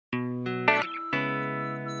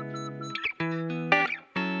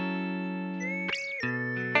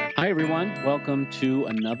Hi, everyone. Welcome to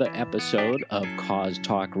another episode of Cause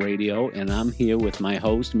Talk Radio, and I'm here with my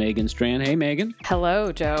host, Megan Strand. Hey, Megan.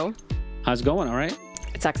 Hello, Joe. How's it going? All right?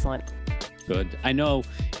 It's excellent. Good. I know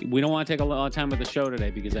we don't want to take a lot of time with the show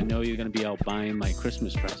today because I know you're going to be out buying my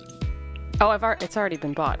Christmas present. Oh, it's already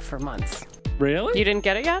been bought for months. Really? You didn't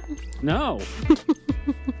get it yet? No.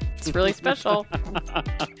 It's really special.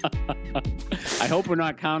 I hope we're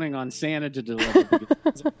not counting on Santa to deliver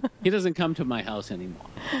because he doesn't come to my house anymore.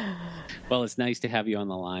 Well, it's nice to have you on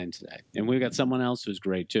the line today. And we've got someone else who's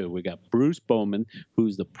great, too. We got Bruce Bowman,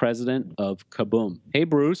 who's the president of Kaboom. Hey,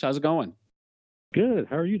 Bruce, how's it going? Good.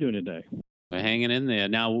 How are you doing today? We're hanging in there.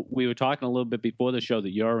 Now, we were talking a little bit before the show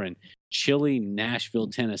that you're in chilly Nashville,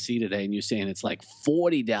 Tennessee today, and you're saying it's like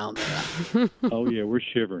 40 down there. Oh, yeah, we're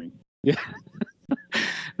shivering. Yeah.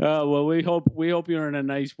 Well, we hope you're in a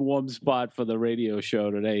nice warm spot for the radio show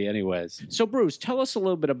today anyways. So, Bruce, tell us a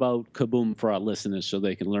little bit about Kaboom for our listeners so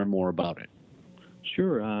they can learn more about it.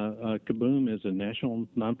 Sure. Kaboom is a national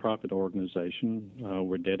nonprofit organization.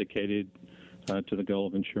 We're dedicated to the goal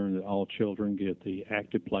of ensuring that all children get the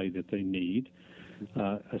active play that they need,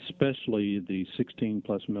 especially the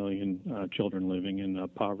 16-plus million children living in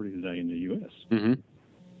poverty today in the U.S. Mm-hmm.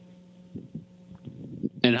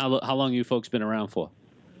 And how long you folks been around for?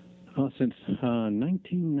 Since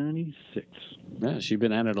 1996. Yeah, you've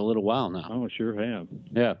been at it a little while now. Oh, I sure have.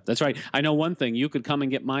 Yeah, that's right. I know one thing. You could come and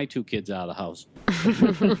get my two kids out of the house.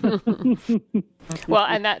 Well,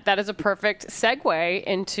 and that is a perfect segue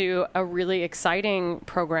into a really exciting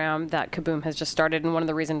program that Kaboom has just started. And one of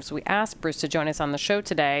the reasons we asked Bruce to join us on the show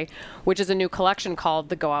today, which is a new collection called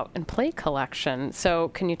the Go Out and Play Collection. So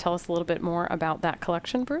can you tell us a little bit more about that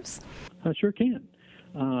collection, Bruce? I sure can.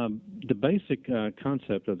 The basic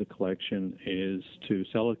concept of the collection is to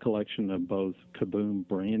sell a collection of both Kaboom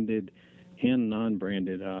branded and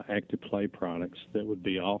non-branded active play products that would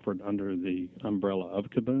be offered under the umbrella of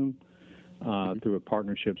Kaboom through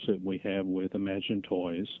partnerships that we have with Imagine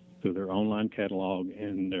Toys through their online catalog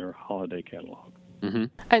and their holiday catalog. Mm-hmm.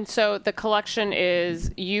 And so the collection is,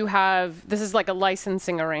 this is like a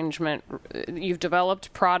licensing arrangement. You've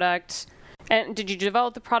developed product. And did you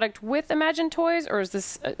develop the product with Imagine Toys, or is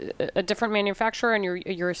this a different manufacturer and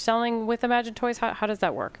you're selling with Imagine Toys? How does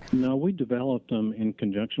that work? No, we developed them in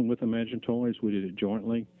conjunction with Imagine Toys. We did it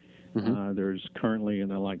jointly. Mm-hmm. There's currently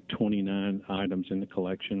like 29 items in the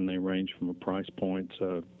collection. They range from a price point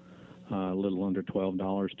of a little under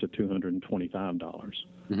 $12 to $225.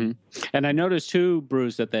 Mm-hmm. And I noticed too,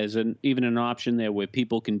 Bruce, that there's even an option there where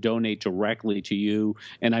people can donate directly to you,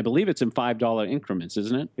 and I believe it's in $5 increments,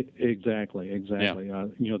 isn't it? Exactly. Yeah.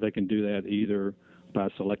 They can do that either by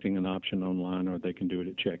selecting an option online, or they can do it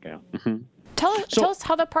at checkout. Mm-hmm. Tell us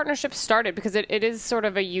how the partnership started, because it is sort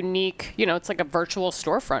of a unique, it's like a virtual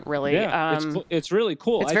storefront, really. Yeah, it's really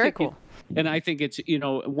cool. It's very cool. And I think it's,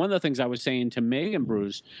 one of the things I was saying to Megan,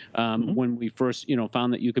 Bruce, when we first,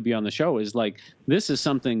 found that you could be on the show is like, this is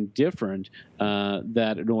something different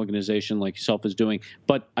that an organization like yourself is doing.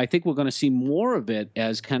 But I think we're going to see more of it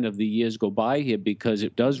as kind of the years go by here, because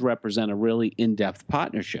it does represent a really in-depth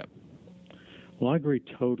partnership. Well, I agree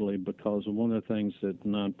totally, because one of the things that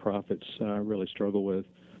nonprofits really struggle with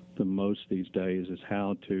the most these days is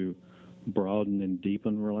how to broaden and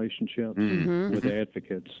deepen relationships with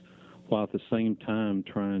advocates, while at the same time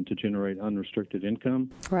trying to generate unrestricted income.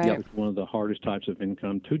 Right. It's one of the hardest types of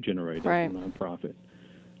income to generate right. as a nonprofit.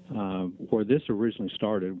 Where this originally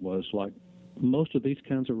started was like most of these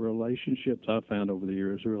kinds of relationships I've found over the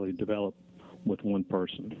years really developed with one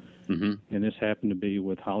person. Mm-hmm. And this happened to be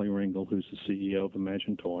with Holly Ringel, who's the CEO of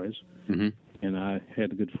Imagine Toys. Mm-hmm. And I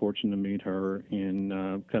had the good fortune to meet her,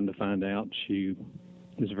 and come to find out she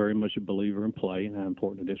is very much a believer in play and how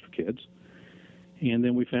important it is for kids. And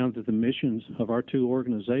then we found that the missions of our two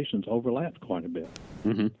organizations overlapped quite a bit.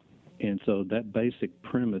 Mm-hmm. And so that basic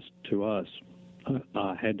premise to us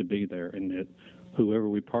had to be there, and that whoever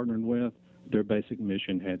we partnered with, their basic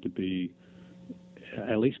mission had to be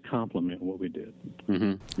at least complement what we did.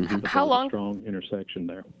 Mm-hmm. Mm-hmm. How long? Strong intersection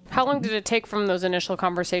there. How long did it take from those initial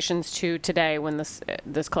conversations to today, when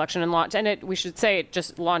this collection launched? And we should say it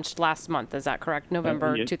just launched last month. Is that correct?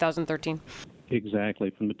 November 2013.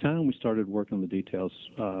 Exactly. From the time we started working on the details,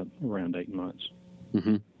 around 8 months.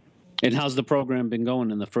 Mm-hmm. And how's the program been going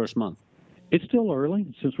in the first month? It's still early,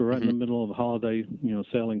 since we're right in the middle of the holiday,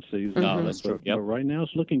 selling season. Oh, that's true. Yep. But right now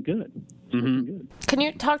it's looking good. Looking good. Can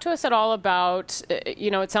you talk to us at all about,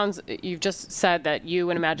 it sounds, you've just said that you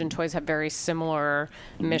and Imagine Toys have very similar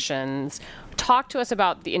missions. Talk to us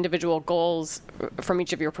about the individual goals from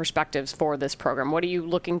each of your perspectives for this program. What are you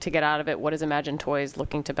looking to get out of it? What is Imagine Toys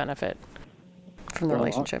looking to benefit from the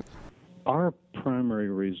relationship? Our primary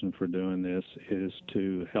reason for doing this is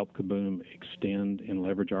to help Kaboom extend and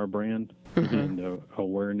leverage our brand and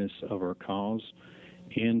awareness of our cause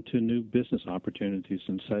into new business opportunities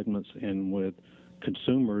and segments and with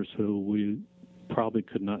consumers who we probably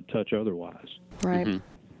could not touch otherwise. Right.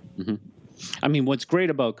 I mean, what's great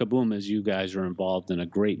about Kaboom is you guys are involved in a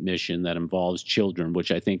great mission that involves children, which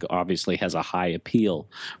I think obviously has a high appeal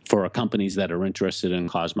for companies that are interested in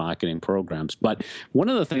cause marketing programs. But one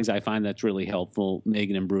of the things I find that's really helpful,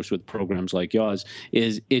 Megan and Bruce, with programs like yours,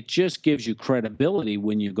 is it just gives you credibility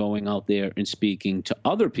when you're going out there and speaking to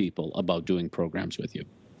other people about doing programs with you.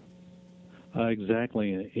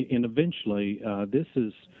 Exactly. And eventually, this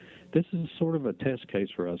is sort of a test case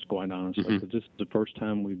for us, quite honestly, because this is the first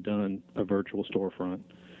time we've done a virtual storefront,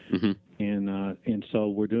 and so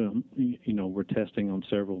we're doing, we're testing on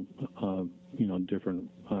several, different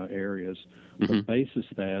areas. But basis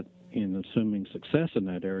that, in assuming success in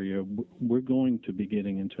that area, we're going to be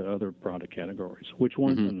getting into other product categories. Which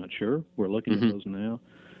ones, I'm not sure. We're looking at those now.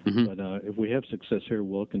 But if we have success here,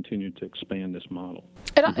 we'll continue to expand this model.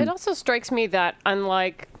 It also strikes me that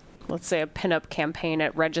unlike, let's say, a pinup campaign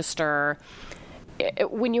at Register,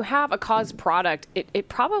 when you have a cause product, it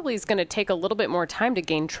probably is going to take a little bit more time to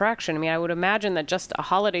gain traction. I mean, I would imagine that just a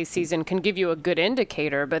holiday season can give you a good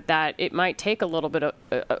indicator, but that it might take a little bit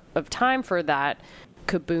of time for that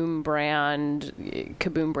Kaboom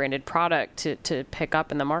branded product to pick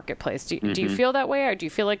up in the marketplace. Do you feel that way, or do you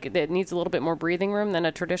feel like it needs a little bit more breathing room than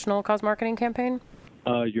a traditional cause marketing campaign?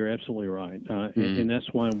 You're absolutely right, and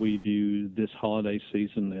that's why we view this holiday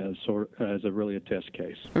season as really a test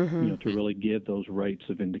case. To really give those rates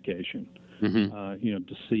of indication.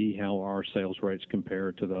 To see how our sales rates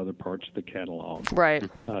compare to the other parts of the catalog. Right.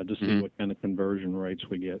 To see what kind of conversion rates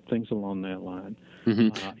we get, things along that line.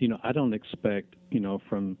 I don't expect,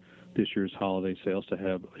 from this year's holiday sales to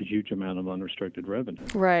have a huge amount of unrestricted revenue.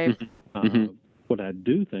 Right. What I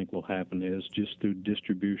do think will happen is just through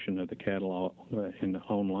distribution of the catalog in the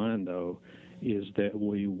online, though, is that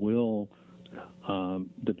we will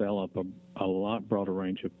develop a lot broader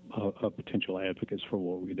range of potential advocates for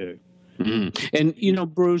what we do.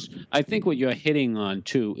 And, Bruce, I think what you're hitting on,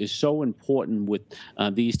 too, is so important with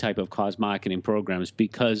these type of cause marketing programs,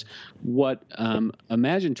 because what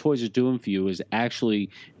Imagine Toys is doing for you is actually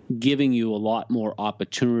giving you a lot more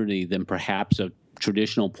opportunity than perhaps a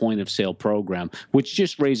traditional point of sale program, which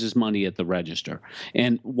just raises money at the register.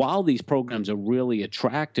 And while these programs are really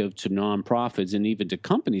attractive to nonprofits and even to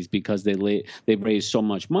companies because they raise so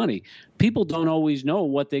much money, people don't always know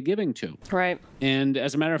what they're giving to. Right. And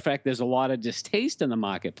as a matter of fact, there's a lot of distaste in the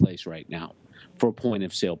marketplace right now for point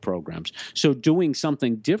of sale programs. So doing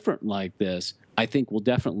something different like this, I think, will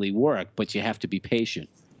definitely work, but you have to be patient.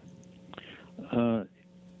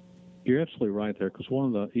 You're absolutely right there, because one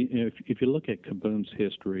of the, if you look at Kaboom's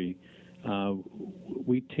history,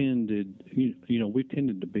 we tended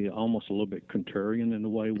to be almost a little bit contrarian in the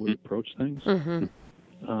way we approach things,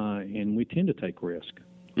 and we tend to take risk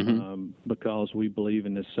because we believe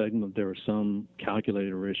in this segment there are some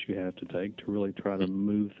calculated risks you have to take to really try to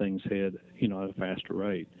move things ahead, at a faster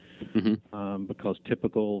rate, because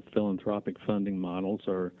typical philanthropic funding models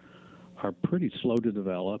are pretty slow to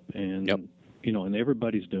develop, and and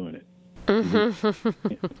everybody's doing it.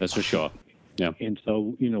 That's for sure. Yeah. And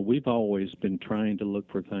so, we've always been trying to look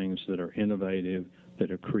for things that are innovative,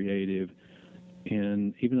 that are creative,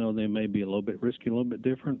 and even though they may be a little bit risky, a little bit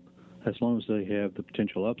different, as long as they have the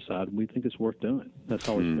potential upside, we think it's worth doing. That's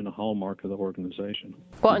always been a hallmark of the organization.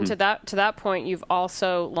 Well, and to that point, you've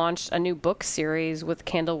also launched a new book series with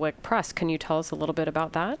Candlewick Press. Can you tell us a little bit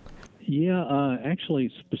about that? Yeah,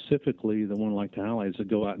 actually, specifically, the one I'd like to highlight is the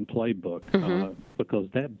Go Out and Play book, because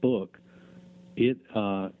that book, it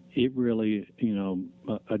really,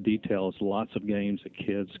 details lots of games that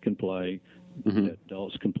kids can play, that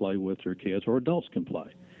adults can play with their kids, or adults can play.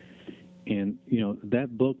 And,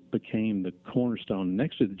 that book became the cornerstone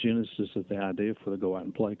next to the genesis of the idea for the Go Out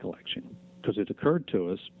and Play collection, because it occurred to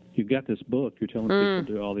us, you've got this book, you're telling people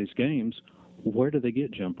to do all these games, where do they get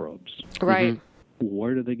jump ropes? Right.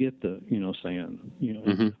 Where do they get the, sand,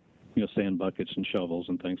 sand buckets and shovels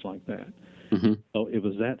and things like that? So it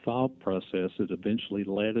was that thought process that eventually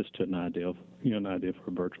led us to an idea for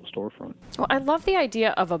a virtual storefront. Well, I love the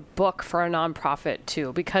idea of a book for a nonprofit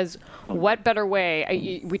too, because what better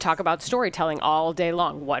way? We talk about storytelling all day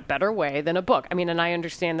long. What better way than a book? I mean, and I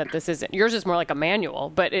understand that this isn't yours; is more like a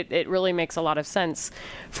manual, but it really makes a lot of sense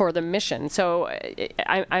for the mission. So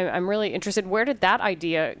I'm really interested. Where did that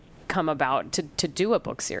idea come about to do a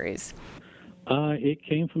book series? It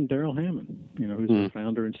came from Darrell Hammond, who's the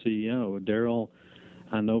founder and CEO. Darrell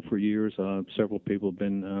I know for years several people have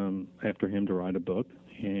been after him to write a book,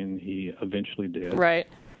 and he eventually did. Right.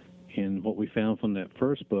 And what we found from that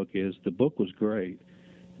first book is the book was great,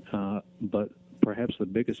 but perhaps the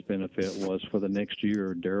biggest benefit was for the next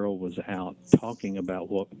year, Daryl was out talking about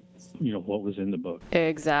what was in the book.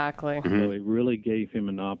 Exactly. So it really gave him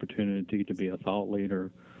an opportunity to be a thought leader,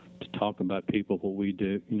 to talk about people, what we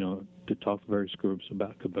do, to talk to various groups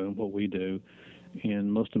about Kaboom, what we do,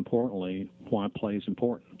 and most importantly, why play is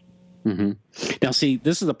important. Mm-hmm. Now, see,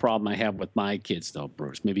 this is the problem I have with my kids, though,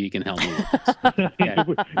 Bruce. Maybe you can help me with this. Yeah,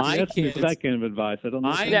 my kids. That kind of advice. I don't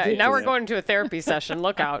know. Now we're going to a therapy session.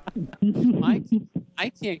 Look out. I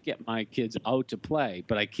can't get my kids out to play,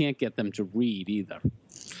 but I can't get them to read either.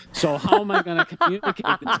 So how am I going to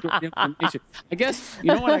communicate this good information? I guess,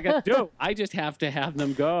 you know what I got to do? I just have to have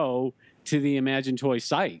them go to the Imagine Toy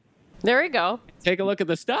site. There you go. Take a look at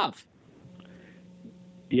the stuff.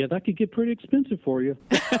 Yeah, that could get pretty expensive for you.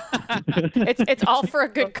 It's all for a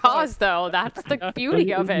good cause, though. That's the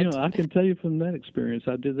beauty of it. I can tell you from that experience.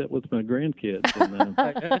 I did that with my grandkids.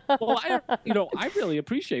 And, well, I really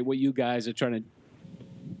appreciate what you guys are trying to.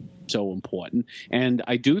 So important, and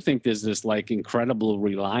I do think there's this incredible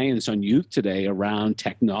reliance on youth today around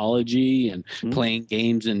technology and playing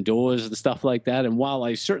games indoors and stuff like that. And while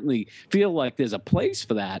I certainly feel like there's a place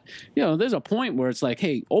for that, there's a point where it's like,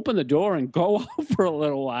 hey, open the door and go out for a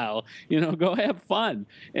little while, go have fun.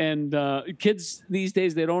 And kids these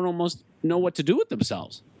days, they don't almost know what to do with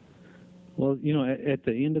themselves. Well, at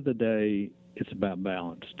the end of the day, it's about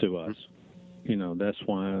balance to us. That's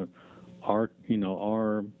why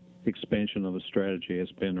our expansion of the strategy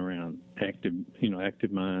has been around active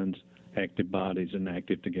minds, active bodies, and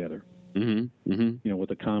active together. Mm-hmm. Mm-hmm.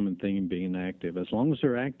 With a common theme being active. As long as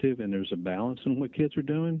they're active and there's a balance in what kids are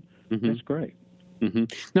doing, that's great. Mm-hmm.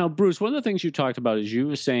 Now, Bruce, one of the things you talked about is you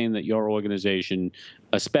were saying that your organization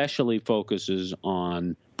especially focuses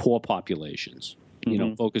on poor populations.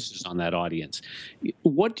 Focuses on that audience.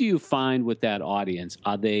 What do you find with that audience?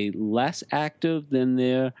 Are they less active than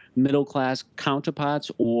their middle-class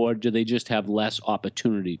counterparts, or do they just have less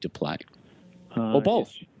opportunity to play? Or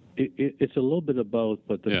both? It's a little bit of both,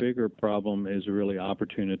 but the bigger problem is really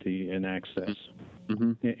opportunity and access.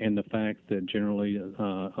 Mm-hmm. And the fact that generally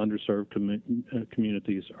underserved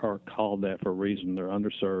communities are called that for a reason. They're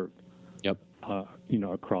underserved,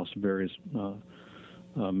 across various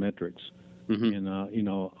metrics. Mm-hmm.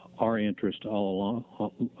 And our interest all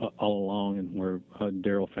along, and where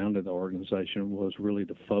Daryl founded the organization, was really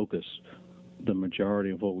to focus the majority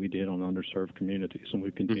of what we did on underserved communities, and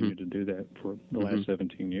we continue to do that for the last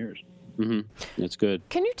 17 years. Mm-hmm. That's good.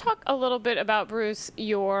 Can you talk a little bit about, Bruce,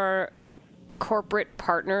 your corporate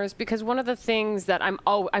partners? Because one of the things that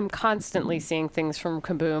I'm constantly seeing things from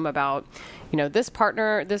Kaboom about,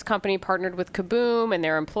 this company partnered with Kaboom and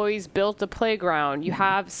their employees built a playground. You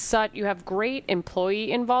have great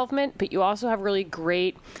employee involvement, but you also have really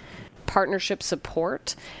great partnership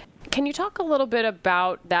support. Can you talk a little bit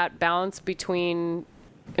about that balance between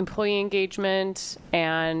employee engagement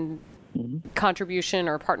and contribution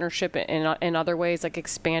or partnership in other ways, like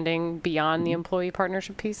expanding beyond the employee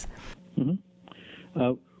partnership piece? Mm-hmm.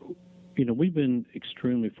 We've been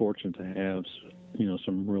extremely fortunate to have,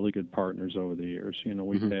 some really good partners over the years.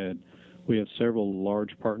 We have several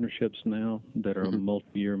large partnerships now that are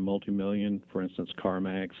multi-year, multi-million. For instance,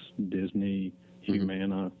 CarMax, Disney,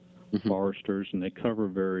 Humana, Foresters, and they cover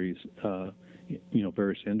various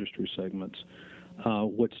industry segments.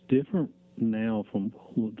 What's different now from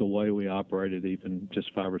the way we operated even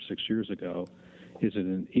just 5 or 6 years ago is that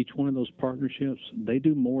in each one of those partnerships, they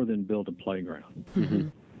do more than build a playground. Mm-hmm.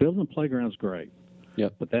 Building a playground is great,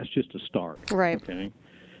 but that's just a start. Right. Okay.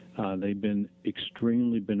 They've been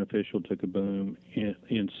extremely beneficial to Kaboom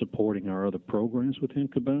in supporting our other programs within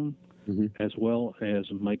Kaboom, as well as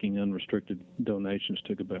making unrestricted donations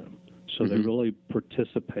to Kaboom. So they really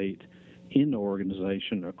participate in the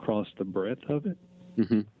organization across the breadth of it.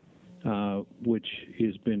 Which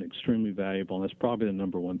has been extremely valuable, and that's probably the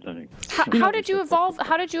number one thing. How did you evolve?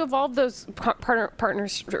 How did you evolve those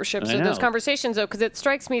partnerships or those conversations, though? Because it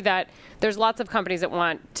strikes me that there's lots of companies that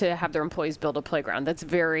want to have their employees build a playground that's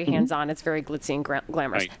very hands-on, it's very glitzy and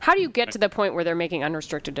glamorous. Right. How do you get to the point where they're making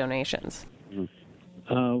unrestricted donations?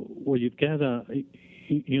 Well, you've got the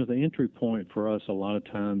entry point for us a lot of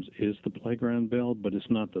times is the playground build, but it's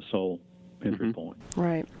not the sole entry point.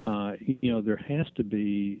 Right. There has to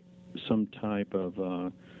be some type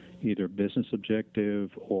of either business objective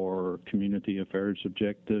or community affairs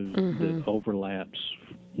objective that overlaps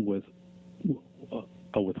with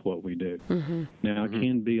what we do. Now, it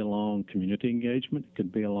can be along community engagement, it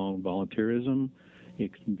could be along volunteerism,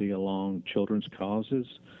 It can be along children's causes.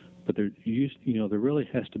 But there really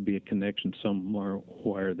has to be a connection somewhere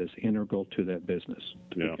where that's integral to that business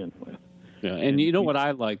to begin with. Yeah, and you know what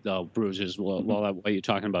I like though, Bruce, is what you're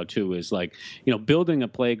talking about too is like, building a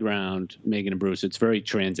playground, Megan and Bruce, it's very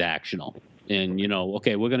transactional. And,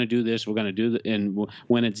 okay, we're going to do this, we're going to do that, and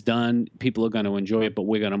when it's done, people are going to enjoy it, but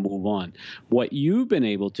we're going to move on. What you've been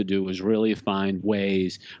able to do is really find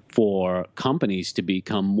ways for companies to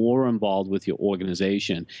become more involved with your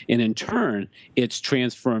organization. And in turn, it's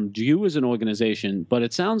transformed you as an organization, but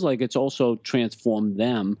it sounds like it's also transformed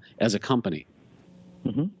them as a company.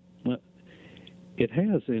 Mm-hmm. Well, it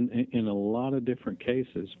has in a lot of different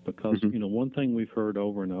cases because, one thing we've heard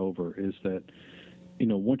over and over is that,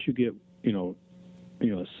 once you get a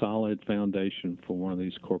solid foundation for one of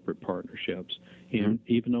these corporate partnerships. And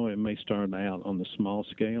even though it may start out on the small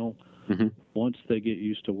scale, once they get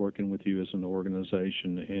used to working with you as an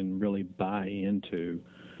organization and really buy into,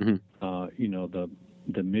 the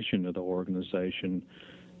mission of the organization,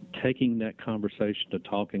 taking that conversation to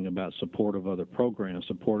talking about support of other programs,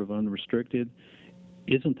 support of unrestricted,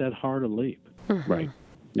 isn't that hard a leap. Right.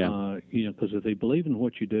 Yeah. Because if they believe in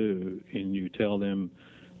what you do and you tell them,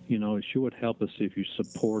 it sure would help us if you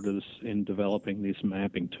support us in developing this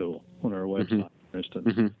mapping tool on our website, for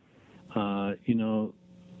instance.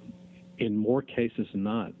 In more cases than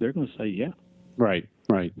not, they're going to say, yeah. Right.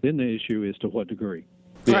 Then the issue is to what degree.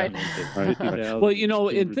 Right. Well,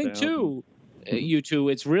 and think too, you two,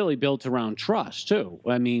 it's really built around trust too.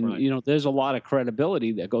 I mean, there's a lot of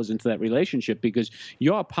credibility that goes into that relationship because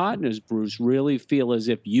your partners, Bruce, really feel as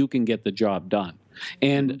if you can get the job done.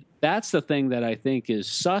 And that's the thing that I think is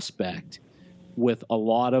suspect with a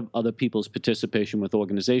lot of other people's participation with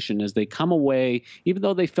organization is they come away, even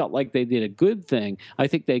though they felt like they did a good thing, I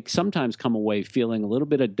think they sometimes come away feeling a little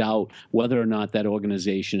bit of doubt whether or not that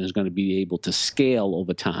organization is going to be able to scale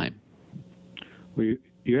over time. Well,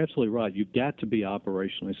 you're absolutely right. You've got to be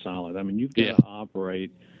operationally solid. I mean, you've got to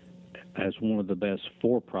operate as one of the best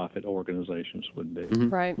for-profit organizations would be,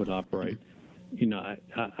 would operate. I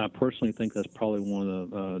personally think that's probably one of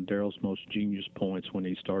Daryl's most genius points when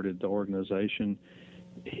he started the organization.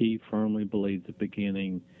 He firmly believed at the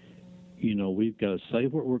beginning, we've got to say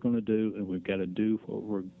what we're going to do, and we've got to do what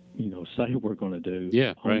we're, say we're going to do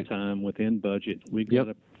on time, within budget. We've got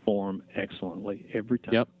to perform excellently every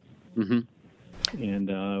time. And,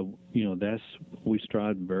 we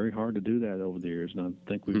strived very hard to do that over the years, and I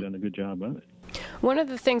think we've done a good job of it. One of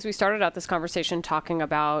the things we started out this conversation talking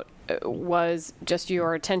about was just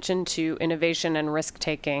your attention to innovation and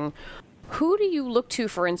risk-taking. Who do you look to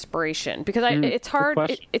for inspiration? Because it's hard.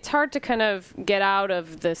 It's hard to kind of get out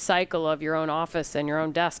of the cycle of your own office and your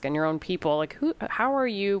own desk and your own people. Like, how are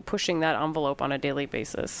you pushing that envelope on a daily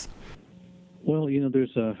basis? Well,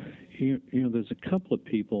 there's a couple of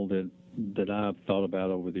people that I've thought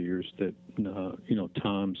about over the years that,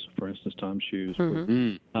 Tom's, for instance, Tom Shoes.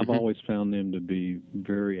 I've always found them to be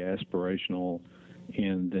very aspirational,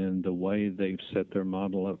 and then the way they've set their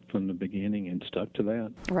model up from the beginning and stuck to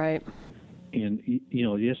that. Right. And,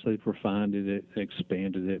 yes, they've refined it,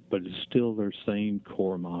 expanded it, but it's still their same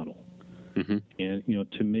core model. And,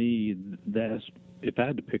 to me, if I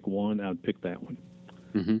had to pick one, I'd pick that one.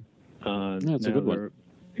 That's a good one.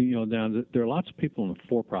 Now there are lots of people on the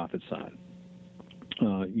for-profit side.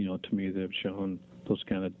 To me, they've shown those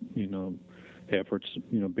kind of, efforts.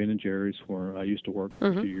 Ben and Jerry's, where I used to work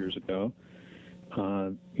a few years ago.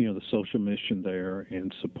 The social mission there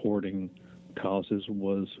and supporting causes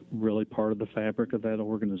was really part of the fabric of that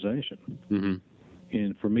organization.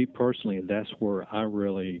 And for me personally, that's where I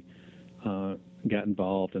really got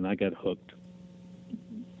involved and I got hooked.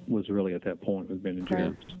 Was really at that point with Ben and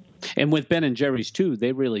Jerry's. And with Ben and Jerry's too,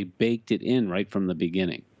 they really baked it in right from the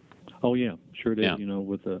beginning. Oh yeah, sure did.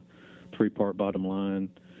 With a 3-part bottom line.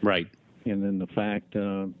 Right. And then the fact,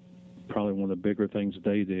 probably one of the bigger things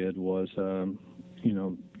they did was,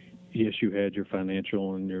 yes, you had your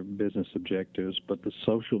financial and your business objectives, but the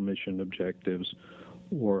social mission objectives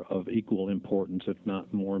were of equal importance, if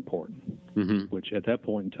not more important, which at that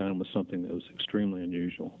point in time was something that was extremely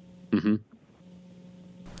unusual.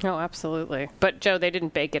 Oh, absolutely. But, Joe, they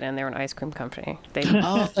didn't bake it in. They were an ice cream company.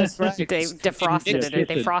 That's right. They defrosted it.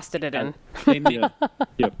 They frosted it in. Something like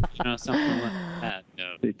that.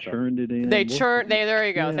 They churned it in. There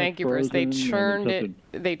you go. Thank you, Bruce. They churned it.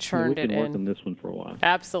 They churned it in. We've been working on this one for a while.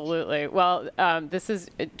 Absolutely. Well, this has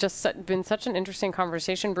just been such an interesting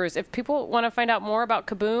conversation, Bruce. If people want to find out more about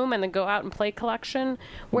Kaboom and the Go Out and Play collection,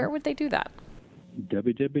 where would they do that?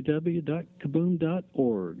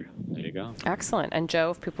 www.kaboom.org. There you go. Excellent. And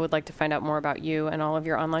Joe, if people would like to find out more about you and all of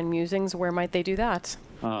your online musings, where might they do that?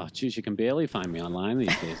 Oh, geez, you can barely find me online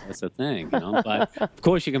these days. That's the thing, you know. But of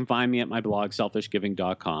course, you can find me at my blog,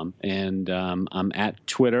 selfishgiving.com. And I'm at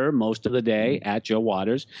Twitter most of the day, at Joe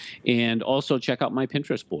Waters. And also check out my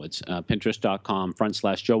Pinterest boards,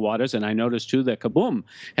 pinterest.com/Joe Waters. And I noticed, too, that Kaboom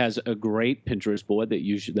has a great Pinterest board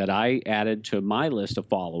that I added to my list of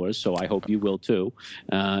followers. So I hope you will, too.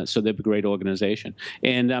 So they're a great organization.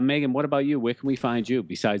 And Megan, what about you? Where can we find you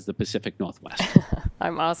besides the Pacific Northwest?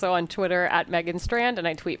 I'm also on Twitter at Megan Strand, and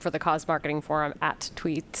I tweet for the Cause Marketing Forum at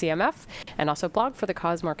TweetCMF, and also blog for the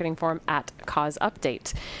Cause Marketing Forum at Cause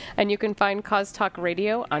Update. And you can find Cause Talk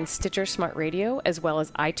Radio on Stitcher Smart Radio as well as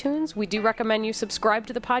iTunes. We do recommend you subscribe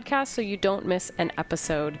to the podcast so you don't miss an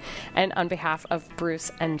episode. And on behalf of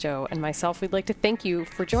Bruce and Joe and myself, we'd like to thank you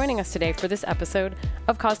for joining us today for this episode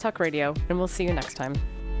of Cause Talk Radio, and we'll see you next time.